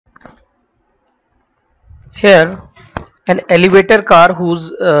Here, an elevator car whose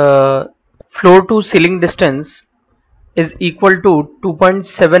floor to ceiling distance is equal to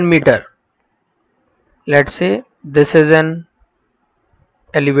 2.7 meter. Let's say this is an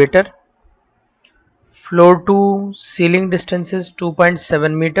elevator. Floor to ceiling distance is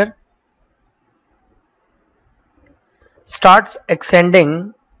 2.7 meter. Starts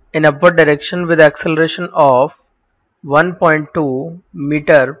ascending in upward direction with acceleration of 1.2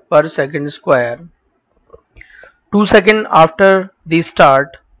 meter per second square. 2 seconds after the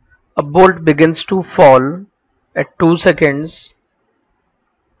start, a bolt begins to fall. At 2 seconds,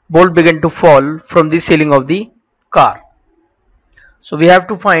 bolt begin to fall from the ceiling of the car. So we have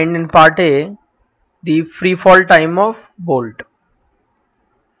to find in part A the free fall time of bolt.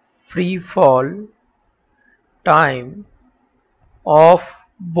 Free fall time of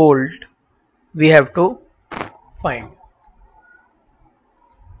bolt we have to find.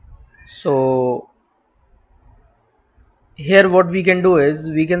 So here what we can do is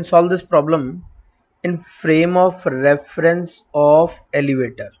we can solve this problem in frame of reference of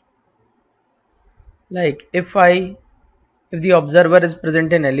elevator. Like if the observer is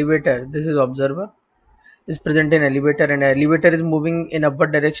present in elevator, this is observer is present in elevator and elevator is moving in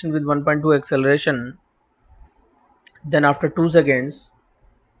upward direction with 1.2 acceleration, then after 2 seconds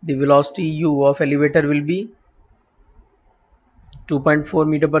the velocity u of elevator will be 2.4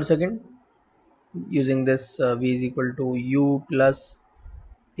 meter per second. Using this v is equal to u plus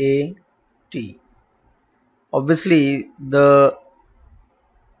a t. Obviously the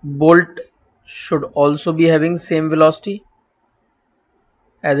bolt should also be having same velocity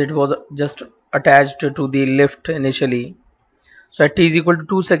as it was just attached to the lift initially. So at t is equal to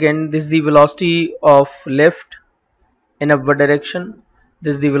 2 seconds, this is the velocity of lift in upward direction.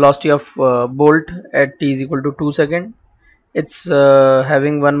 This is the velocity of bolt at t is equal to 2 seconds. It's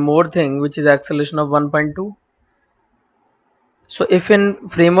having one more thing, which is acceleration of 1.2. So if in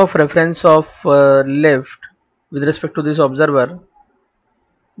frame of reference of lift with respect to this observer,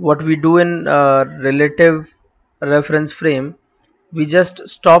 what we do in relative reference frame, we just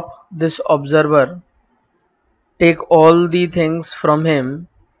stop this observer, take all the things from him,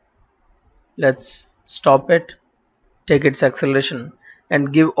 let's stop it, take its acceleration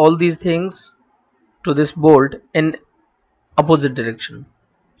and give all these things to this bolt in opposite direction.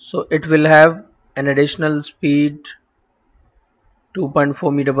 So it will have an additional speed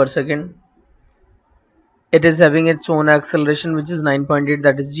 2.4 meter per second. It is having its own acceleration which is 9.8,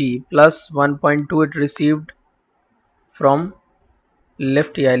 that is g, plus 1.2 it received from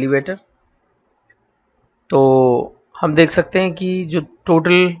lift या elevator. तो हम देख सकते हैं कि जो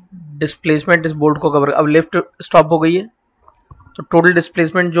total displacement इस bolt को कवर, अब लिफ्ट स्टॉप हो गई है तो टोटल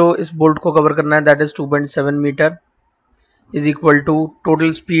डिस्प्लेसमेंट जो इस बोल्ट को कवर करना है that is 2.7 metre is equal to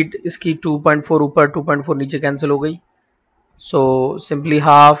total speed इसकी 2.4 ऊपर 2.4 नीचे कैंसिल हो गई. So simply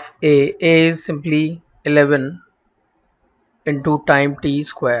half A is simply 11 into time T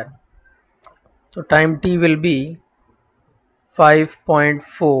square. तो time T will be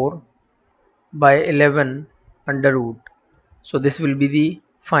 5.4 by 11 under root. So this will be the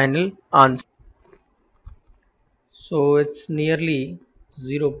final answer. So it's nearly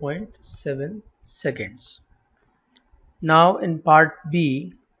 0.7 seconds. Now in part B,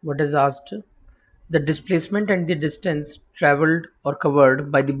 what is asked? The displacement and the distance traveled or covered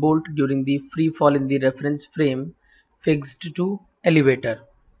by the bolt during the free fall in the reference frame fixed to elevator.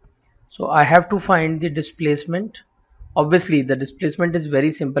 So I have to find the displacement. Obviously the displacement is very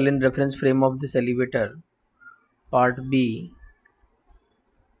simple in reference frame of this elevator. Part B,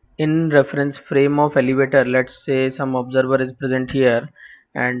 in reference frame of elevator, let's say some observer is present here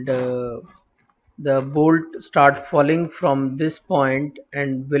and the bolt start falling from this point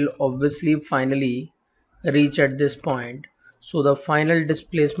and will obviously finally reach at this point. So the final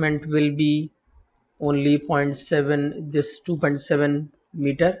displacement will be only 0.7, this 2.7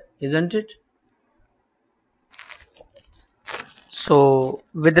 meter, isn't it? So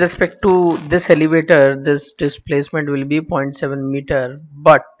with respect to this elevator, this displacement will be 0.7 meter,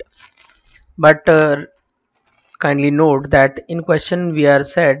 but kindly note that in question we are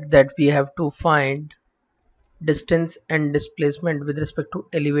said that we have to find distance and displacement with respect to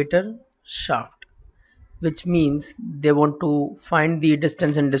elevator shaft, which means they want to find the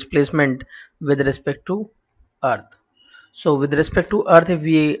distance and displacement with respect to earth. So with respect to earth, if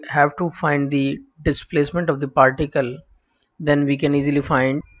we have to find the displacement of the particle, then we can easily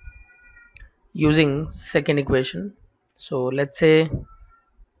find using second equation. So let's say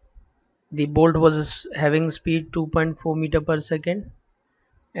the bolt was having speed 2.4 meter per second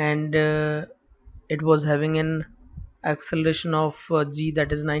and it was having an acceleration of g,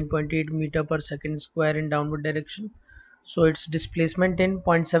 that is 9.8 meter per second square in downward direction. So its displacement in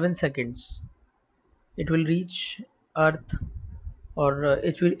 0 0.7 seconds, it will reach earth, or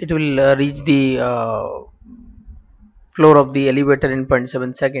it will reach the floor of the elevator in 0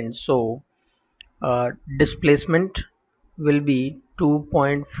 0.7 seconds. So displacement will be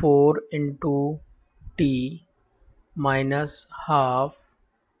 2.4 into t minus half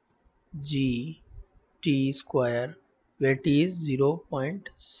g t square, where t is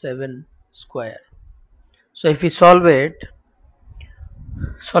 0.7 square. So if we solving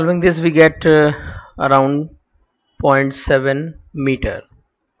this, we get around 0.7 meter.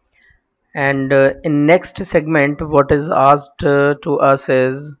 And in next segment, what is asked to us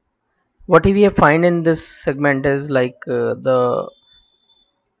is, what we have find in this segment is like the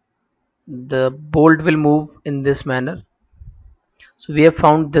bolt will move in this manner. So we have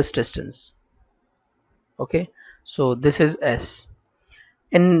found this distance. Okay, so this is s.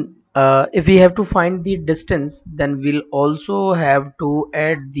 And if we have to find the distance, then we'll also have to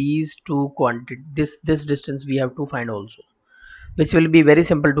add these two quantity, this distance we have to find also, which will be very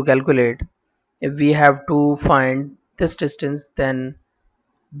simple to calculate. If we have to find this distance, then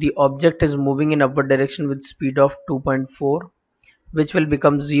the object is moving in upward direction with speed of 2.4, which will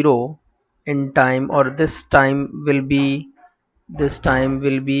become 0 in time, or this will be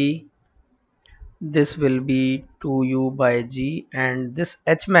 2u by g, and this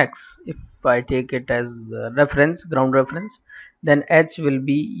h max, if I take it as reference, ground reference, then h will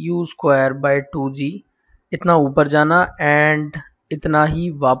be u square by 2g, इतना ऊपर जाना and इतना ही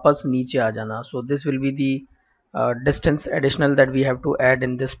वापस नीचे आ जाना. So this will be the distance additional that we have to add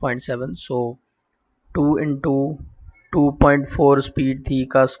in this 0.7. So 2 into 2.4 speed थी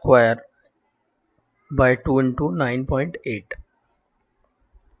का square by 2 into 9.8.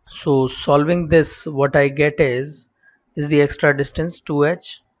 So solving this, what I get is the extra distance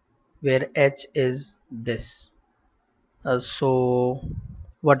 2h, where h is this. So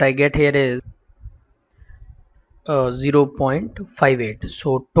what I get here is 0.58.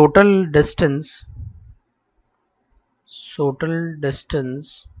 So total distance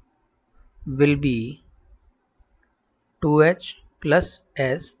will be 2h plus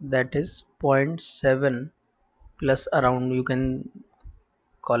s, that is 0.7 plus around, you can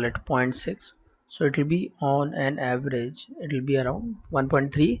call it 0.6. So it will be on an average, it will be around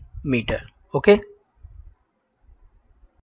 1.3 meter. Okay.